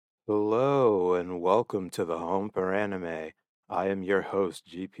Hello and welcome to the Home for Anime. I am your host,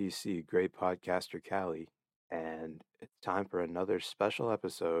 GPC, Great Podcaster Callie, and it's time for another special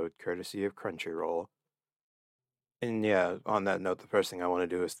episode courtesy of Crunchyroll. And yeah, on that note, the first thing I want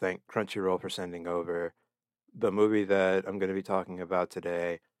to do is thank Crunchyroll for sending over the movie that I'm going to be talking about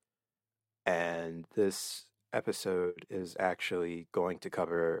today. And this episode is actually going to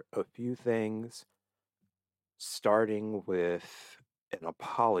cover a few things, starting with an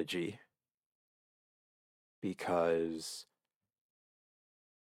apology because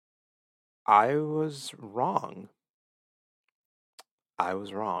I was wrong. I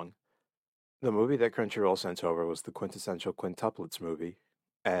was wrong. The movie that Crunchyroll sent over was the Quintessential Quintuplets movie,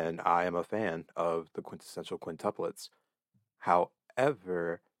 and I am a fan of the Quintessential Quintuplets.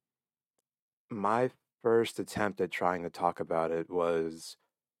 However, my first attempt at trying to talk about it was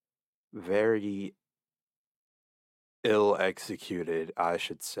very ill executed, I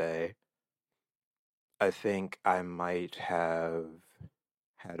should say. I think I might have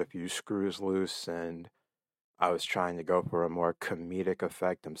had a few screws loose and I was trying to go for a more comedic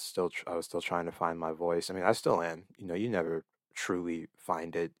effect. I was still trying to find my voice. I mean, I still am. You know, you never truly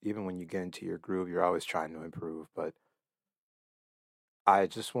find it. Even when you get into your groove, you're always trying to improve. But I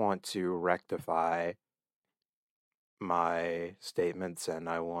just want to rectify my statements and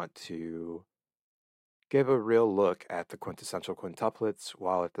I want to give a real look at the quintessential quintuplets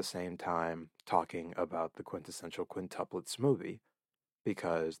while at the same time talking about the quintessential quintuplets movie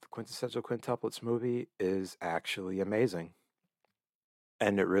because the quintessential quintuplets movie is actually amazing.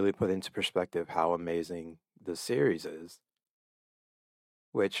 And it really put into perspective how amazing the series is.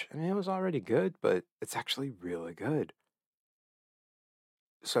 Which, I mean, it was already good, but it's actually really good.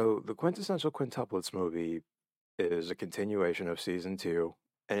 So, the Quintessential Quintuplets movie is a continuation of season two,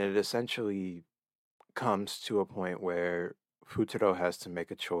 and it essentially comes to a point where Futuro has to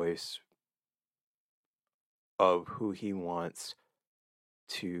make a choice of who he wants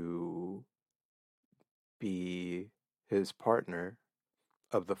to be his partner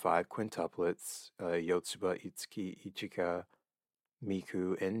of the five quintuplets, Yotsuba, Itsuki, Ichika,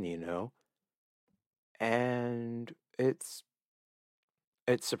 Miku, and Nino. And it's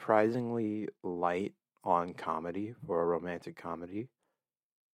surprisingly light on comedy for a romantic comedy.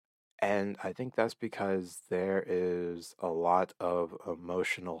 And I think that's because there is a lot of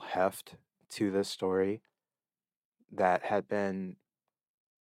emotional heft to this story that had been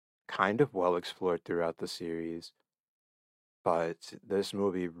kind of well explored throughout the series. But this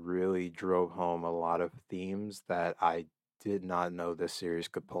movie really drove home a lot of themes that I did not know this series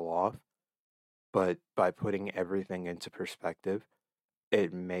could pull off. But by putting everything into perspective,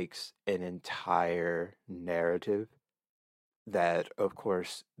 it makes an entire narrative that, of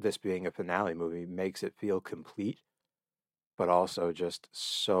course, this being a finale movie makes it feel complete, but also just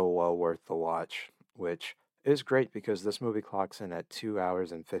so well worth the watch, which is great because this movie clocks in at 2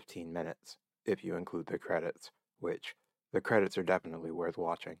 hours and 15 minutes if you include the credits, which the credits are definitely worth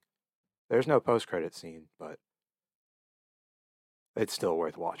watching. There's no post credit scene, but it's still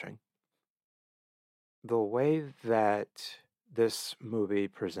worth watching. The way that this movie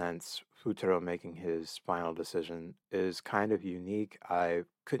presents Futuro making his final decision is kind of unique. I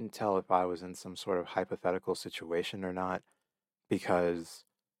couldn't tell if I was in some sort of hypothetical situation or not because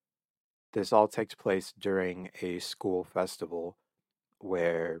this all takes place during a school festival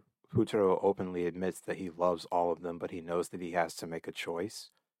where Futuro openly admits that he loves all of them, but he knows that he has to make a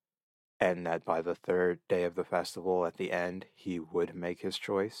choice. And that by the third day of the festival, at the end, he would make his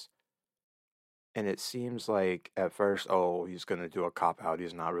choice. And it seems like at first, oh, he's going to do a cop out.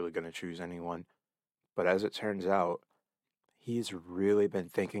 He's not really going to choose anyone. But as it turns out, he's really been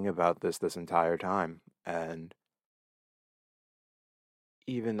thinking about this entire time. And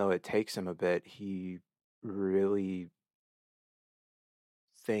even though it takes him a bit, he really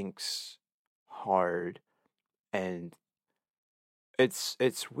thinks hard. And it's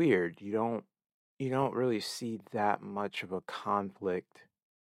weird. You don't really see that much of a conflict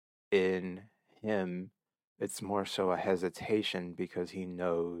in him. It's more so a hesitation because he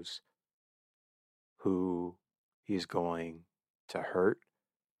knows who he's going to hurt.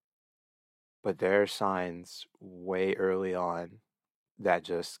 But there are signs way early on that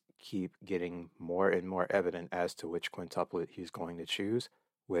just keep getting more and more evident as to which quintuplet he's going to choose,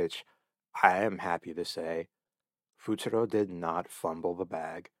 which I am happy to say Futuro did not fumble the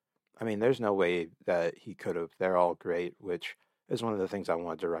bag. I mean, there's no way that he could have. They're all great, which is one of the things I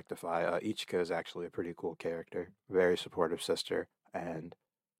wanted to rectify. Ichika is actually a pretty cool character, very supportive sister, and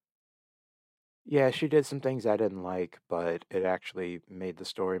yeah, she did some things I didn't like, but it actually made the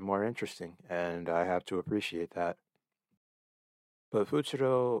story more interesting, and I have to appreciate that. But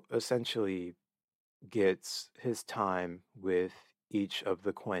Fuchiro essentially gets his time with each of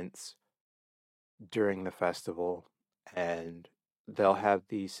the Quints during the festival, and they'll have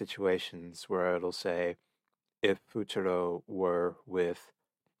these situations where it'll say if Fuchiro were with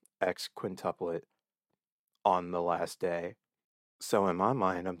X quintuplet on the last day. So in my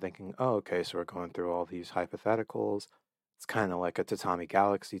mind, I'm thinking, oh, okay, so we're going through all these hypotheticals. It's kind of like a Tatami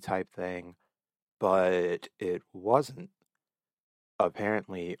Galaxy type thing, but it wasn't.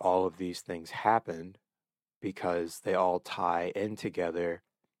 Apparently, all of these things happened because they all tie in together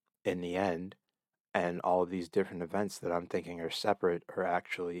in the end, and all of these different events that I'm thinking are separate are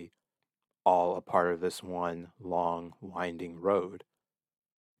actually all a part of this one long, winding road.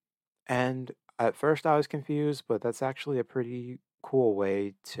 And at first I was confused, but that's actually a pretty cool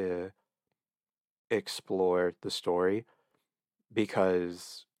way to explore the story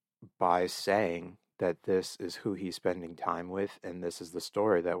because by saying that this is who he's spending time with and this is the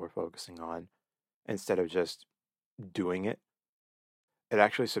story that we're focusing on, instead of just doing it, it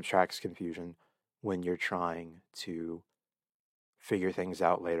actually subtracts confusion when you're trying to figure things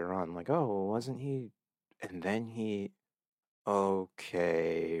out later on. Like, oh, wasn't he? And then he,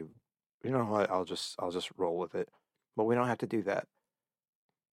 okay, you know what? I'll just roll with it. But we don't have to do that.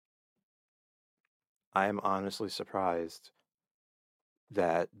 I am honestly surprised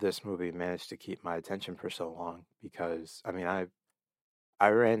that this movie managed to keep my attention for so long because I mean I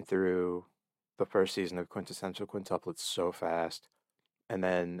ran through the first season of Quintessential Quintuplets so fast, and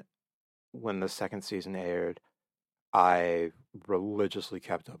then when the second season aired, I religiously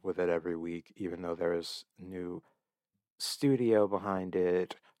kept up with it every week, even though there was a new studio behind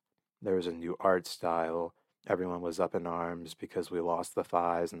it, there was a new art style. Everyone was up in arms because we lost the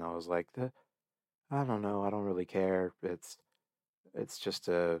thighs, and I was like, I don't know, I don't really care. It's just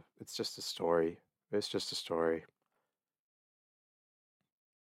a story. It's just a story.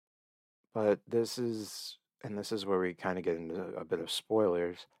 But this is where we kind of get into a bit of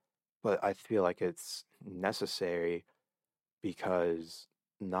spoilers, but I feel like it's necessary because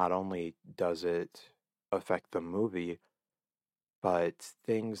not only does it affect the movie, but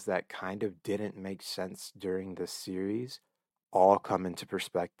things that kind of didn't make sense during the series all come into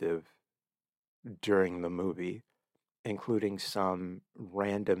perspective during the movie, including some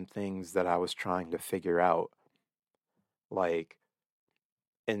random things that I was trying to figure out. Like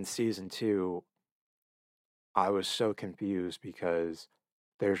in season two, I was so confused because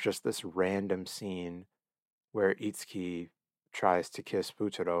there's just this random scene where Itsuki tries to kiss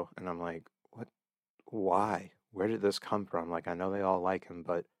Futaro, and I'm like, what? Why? Where did this come from? Like, I know they all like him,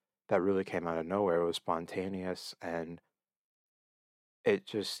 but that really came out of nowhere. It was spontaneous, and it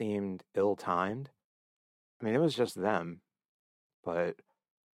just seemed ill-timed. I mean, it was just them, but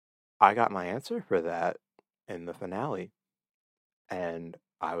I got my answer for that in the finale, and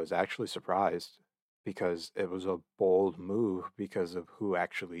I was actually surprised because it was a bold move because of who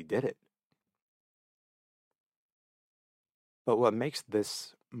actually did it. But what makes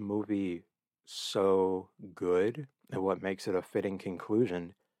this movie so good and what makes it a fitting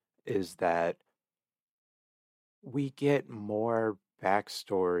conclusion is that we get more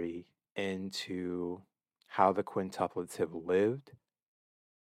backstory into how the quintuplets have lived,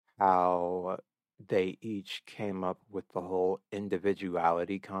 how they each came up with the whole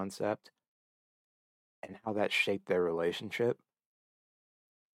individuality concept, and how that shaped their relationship.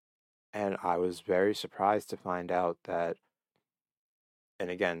 And I was very surprised to find out that,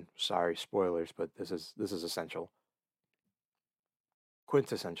 and again, sorry, spoilers, but this is essential.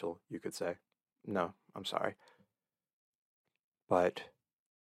 Quintessential, you could say. No, I'm sorry. But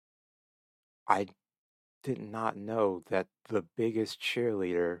I did not know that the biggest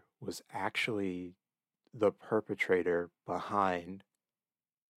cheerleader was actually the perpetrator behind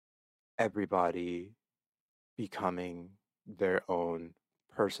everybody becoming their own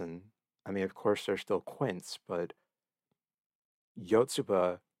person. I mean, of course, they're still quints, but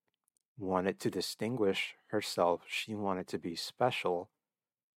Yotsuba wanted to distinguish herself. She wanted to be special,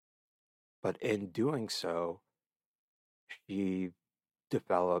 but in doing so, she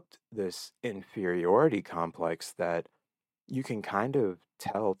developed this inferiority complex that you can kind of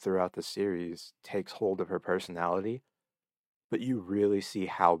tell throughout the series takes hold of her personality, but you really see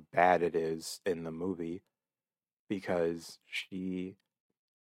how bad it is in the movie because she,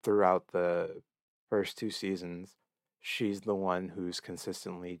 throughout the first two seasons, she's the one who's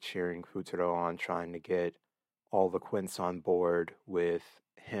consistently cheering Futuro on, trying to get all the Quints on board with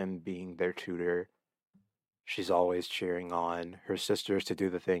him being their tutor. She's always cheering on her sisters to do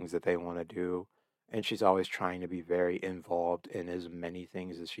the things that they want to do. And she's always trying to be very involved in as many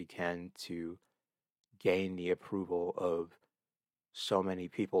things as she can to gain the approval of so many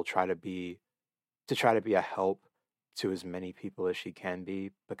people try to be a help to as many people as she can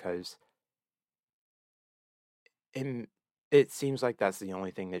be because in it seems like that's the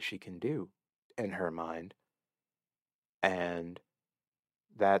only thing that she can do in her mind. And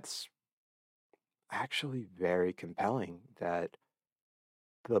that's actually very compelling that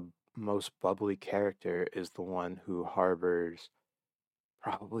the most bubbly character is the one who harbors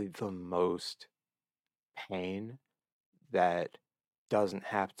probably the most pain that doesn't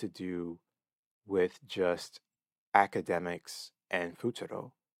have to do with just academics and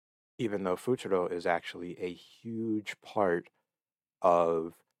Futuro, even though Futuro is actually a huge part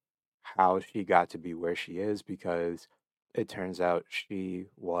of how she got to be where she is because it turns out she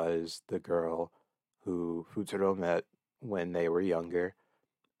was the girl who Futuro met when they were younger.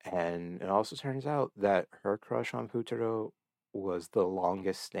 And it also turns out that her crush on Futuro was the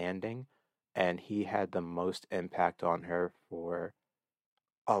longest standing, and he had the most impact on her for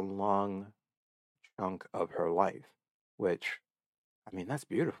a long chunk of her life, which, I mean, that's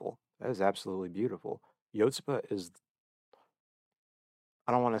beautiful. That is absolutely beautiful. Yotsuba is,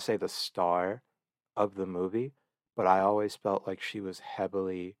 I don't want to say the star of the movie, but I always felt like she was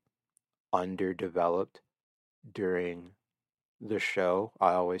heavily underdeveloped during the show.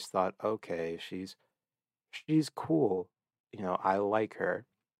 I always thought, okay, she's cool. You know, I like her.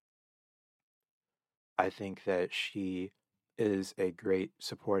 I think that she is a great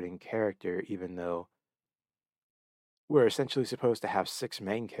supporting character, even though we're essentially supposed to have six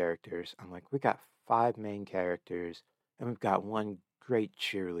main characters. I'm like, we got five main characters, and we've got one great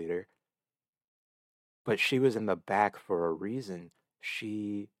cheerleader. But she was in the back for a reason.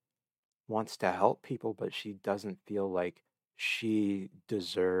 She wants to help people, but she doesn't feel like she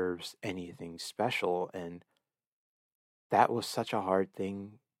deserves anything special. And that was such a hard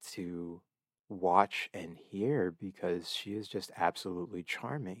thing to watch and hear because she is just absolutely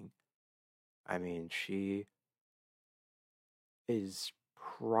charming. I mean, she is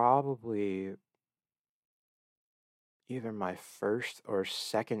probably either my first or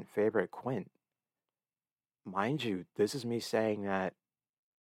second favorite Quint. Mind you, this is me saying that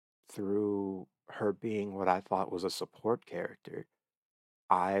through her being what I thought was a support character.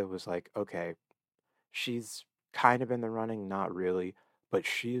 I was like, okay, she's kind of in the running, not really, but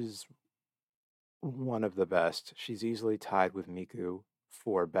she's one of the best. She's easily tied with Miku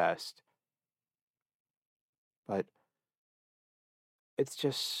for best. But it's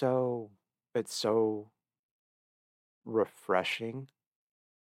just it's so refreshing.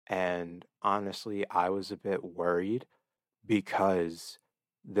 And honestly, I was a bit worried because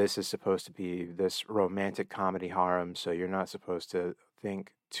this is supposed to be this romantic comedy harem, so you're not supposed to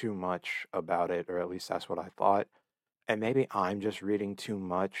think too much about it, or at least that's what I thought. And maybe I'm just reading too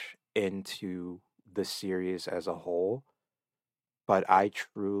much into the series as a whole, but I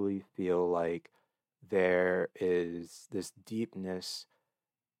truly feel like there is this deepness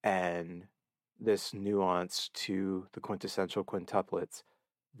and this nuance to the quintessential quintuplets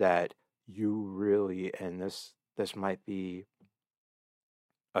that you really, and this might be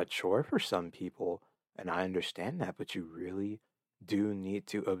a chore for some people, and I understand that, but you really do need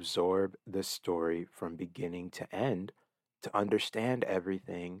to absorb the story from beginning to end to understand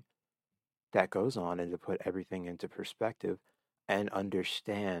everything that goes on and to put everything into perspective and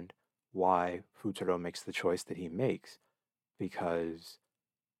understand why Futuro makes the choice that he makes because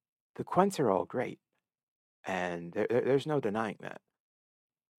the Quents are all great and there's no denying that.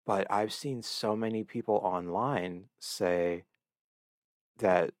 But I've seen so many people online say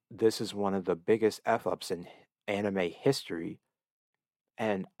that this is one of the biggest F ups in anime history,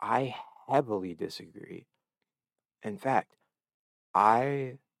 and I heavily disagree. In fact,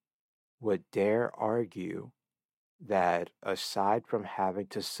 I would dare argue that aside from having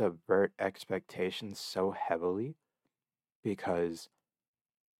to subvert expectations so heavily, because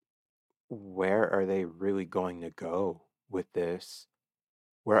where are they really going to go with this?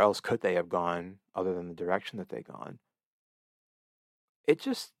 Where else could they have gone other than the direction that they gone? It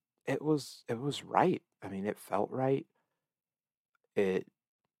just it was right. I mean, it felt right. It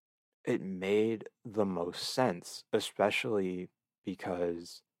it made the most sense, especially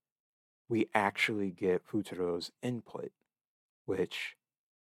because we actually get Futuro's input, which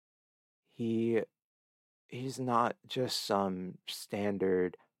he he's not just some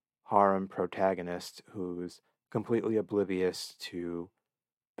standard harem protagonist who's completely oblivious to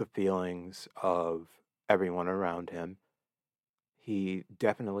the feelings of everyone around him. He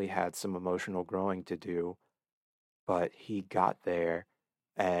definitely had some emotional growing to do, but he got there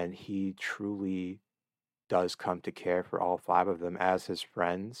and he truly does come to care for all five of them as his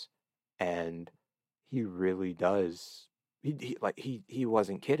friends. And he really does. he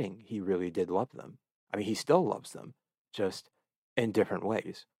wasn't kidding. He really did love them. I mean, he still loves them, just in different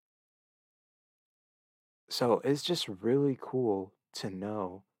ways. So it's just really cool to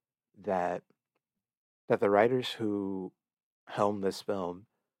know that the writers who helmed this film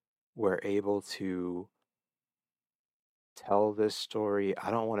were able to tell this story.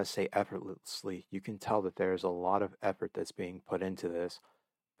 I don't want to say effortlessly. You can tell that there's a lot of effort that's being put into this,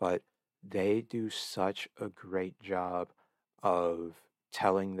 but they do such a great job of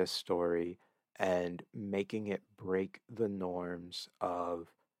telling this story and making it break the norms of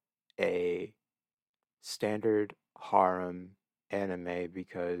a standard harem anime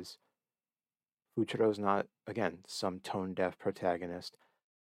because Fuchiro's not, again, some tone deaf protagonist.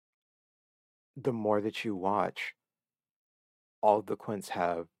 The more that you watch, all of the Quints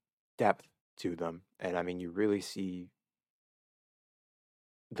have depth to them. And I mean, you really see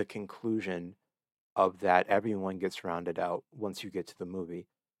the conclusion of that. Everyone gets rounded out once you get to the movie.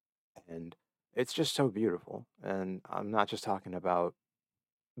 And it's just so beautiful. And I'm not just talking about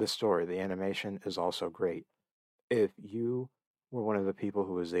the story, the animation is also great. If you were one of the people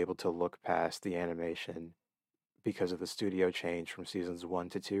who was able to look past the animation because of the studio change from seasons one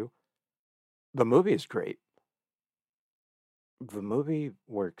to two, the movie is great. The movie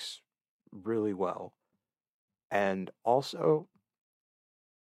works really well. And also,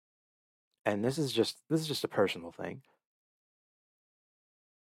 and this is just a personal thing.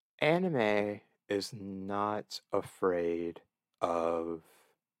 Anime is not afraid of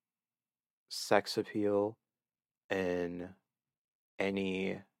sex appeal in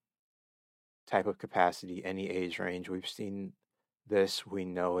any type of capacity, any age range. We've seen this, we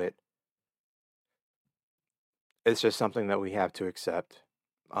know it. It's just something that we have to accept.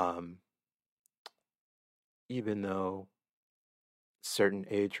 Um, Even though certain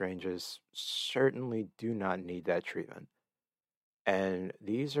age ranges certainly do not need that treatment. And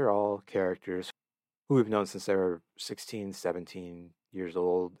these are all characters who we've known since they were 16, 17 years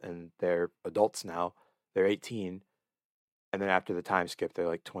old, and they're adults now. They're 18, and then after the time skip, they're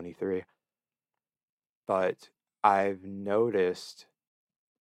like 23. But I've noticed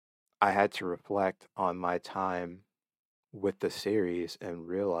I had to reflect on my time with the series and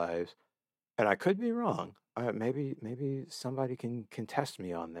realize, and I could be wrong. Maybe somebody can contest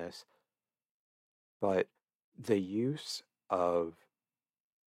me on this, but the use of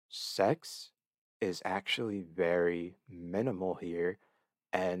sex is actually very minimal here.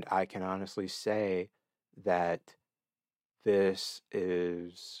 And I can honestly say that this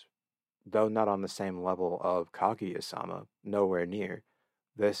is, though not on the same level of Kaguya-sama, nowhere near.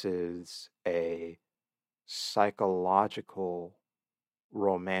 This is a psychological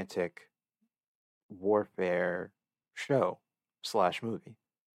romantic warfare show slash movie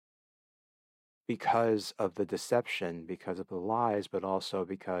because of the deception, because of the lies, but also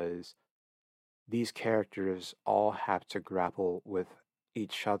because these characters all have to grapple with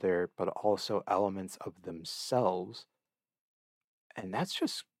each other, but also elements of themselves. And that's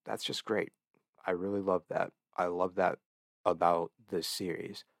just great. I really love that. I love that about this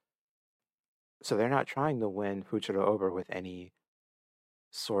series. So they're not trying to win Fuchiro over with any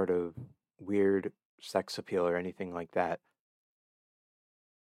sort of weird sex appeal or anything like that,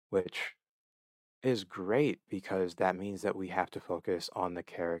 which is great because that means that we have to focus on the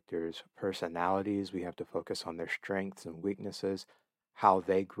characters' personalities, we have to focus on their strengths and weaknesses, how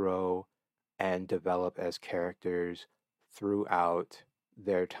they grow and develop as characters throughout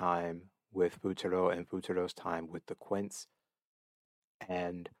their time with Futuro and Futuro's time with the Quints.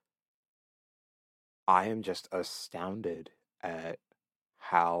 And I am just astounded at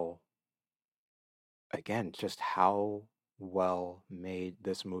how, again, just how well made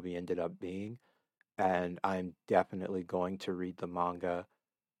this movie ended up being. And I'm definitely going to read the manga,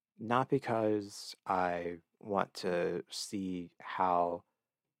 not because I want to see how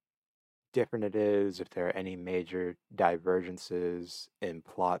different it is, if there are any major divergences in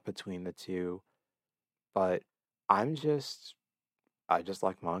plot between the two, but I'm just, I just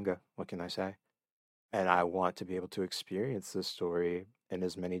like manga. What can I say? And I want to be able to experience this story in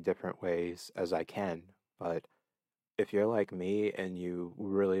as many different ways as I can. But if you're like me and you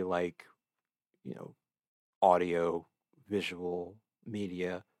really like, you know, audio, visual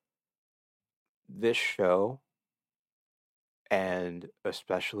media, this show and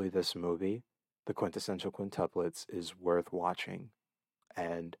especially this movie, the Quintessential Quintuplets, is worth watching.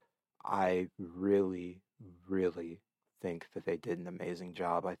 And I really, really think that they did an amazing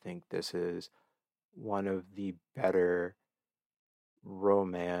job. I think this is one of the better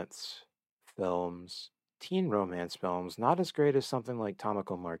romance films, teen romance films, not as great as something like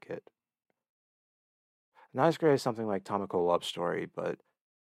Tamako Market. Not as great as something like Tamako Love Story, but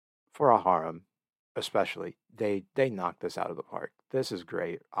for a harem, especially, they knocked this out of the park. This is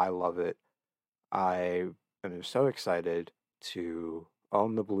great. I love it. I am so excited to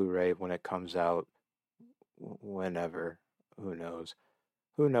own the Blu-ray when it comes out, whenever. Who knows?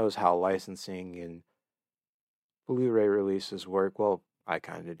 Who knows how licensing and Blu-ray releases work? Well, I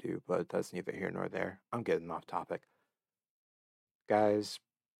kind of do, but that's neither here nor there. I'm getting off topic. Guys,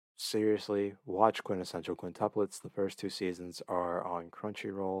 seriously, watch Quintessential Quintuplets. The first two seasons are on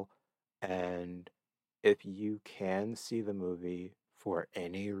Crunchyroll, and if you can see the movie for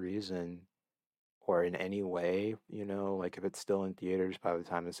any reason or in any way, like if it's still in theaters by the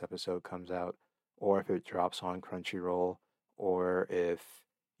time this episode comes out, or if it drops on Crunchyroll, or if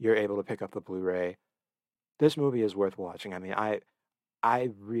you're able to pick up the Blu-ray, this movie is worth watching. I mean, I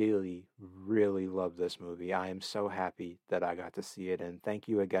really, really love this movie. I am so happy that I got to see it. And thank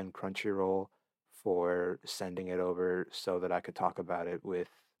you again, Crunchyroll, for sending it over so that I could talk about it with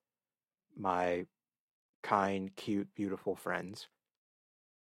my kind, cute, beautiful friends.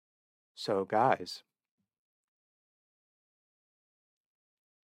 So, guys,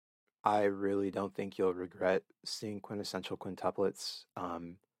 I really don't think you'll regret seeing Quintessential Quintuplets.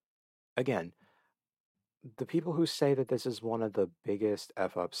 Again, the people who say that this is one of the biggest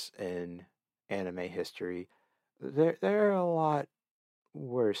F ups in anime history, there are a lot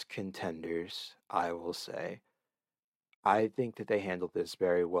worse contenders, I will say. I think that they handled this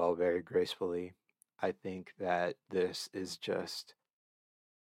very well, very gracefully. I think that this is just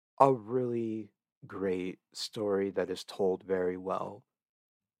a really great story that is told very well.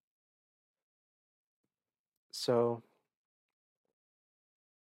 So,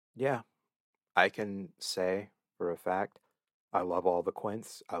 yeah, I can say for a fact I love all the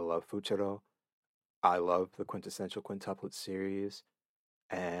Quints. I love Fuchiro. I love the Quintessential Quintuplet series.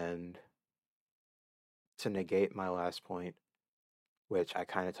 And to negate my last point, which I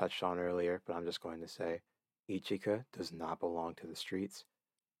kind of touched on earlier, but I'm just going to say Ichika does not belong to the streets,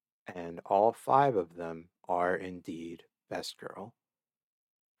 and all five of them are indeed best girl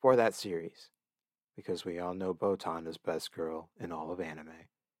for that series, because we all know Botan is best girl in all of anime.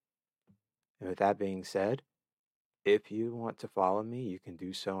 And with that being said, if you want to follow me, you can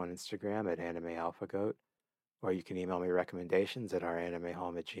do so on Instagram at AnimeAlphaGoat, or you can email me recommendations at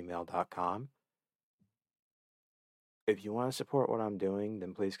ouranimehome@gmail.com. If you want to support what I'm doing,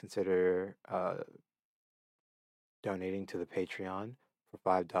 then please consider donating to the Patreon. For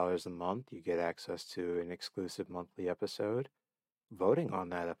 $5 a month, you get access to an exclusive monthly episode, voting on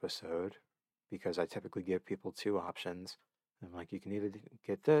that episode, because I typically give people two options. I'm like, you can either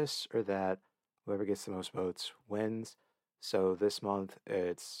get this or that. Whoever gets the most votes wins. So this month,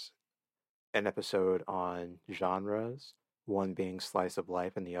 it's an episode on genres, one being slice of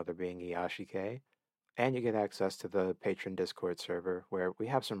life and the other being Iyashike. And you get access to the patron Discord server where we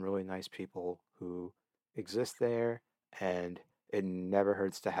have some really nice people who exist there, and it never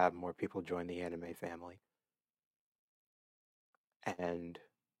hurts to have more people join the anime family. And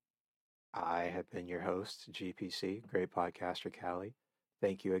I have been your host, GPC, Great Podcaster Callie.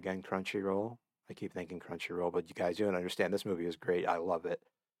 Thank you again, Crunchyroll. I keep thinking Crunchyroll, but you guys don't understand. This movie is great. I love it.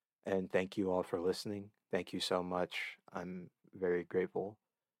 And thank you all for listening. Thank you so much. I'm very grateful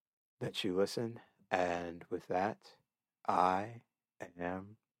that you listen. And with that, I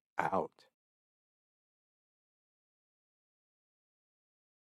am out.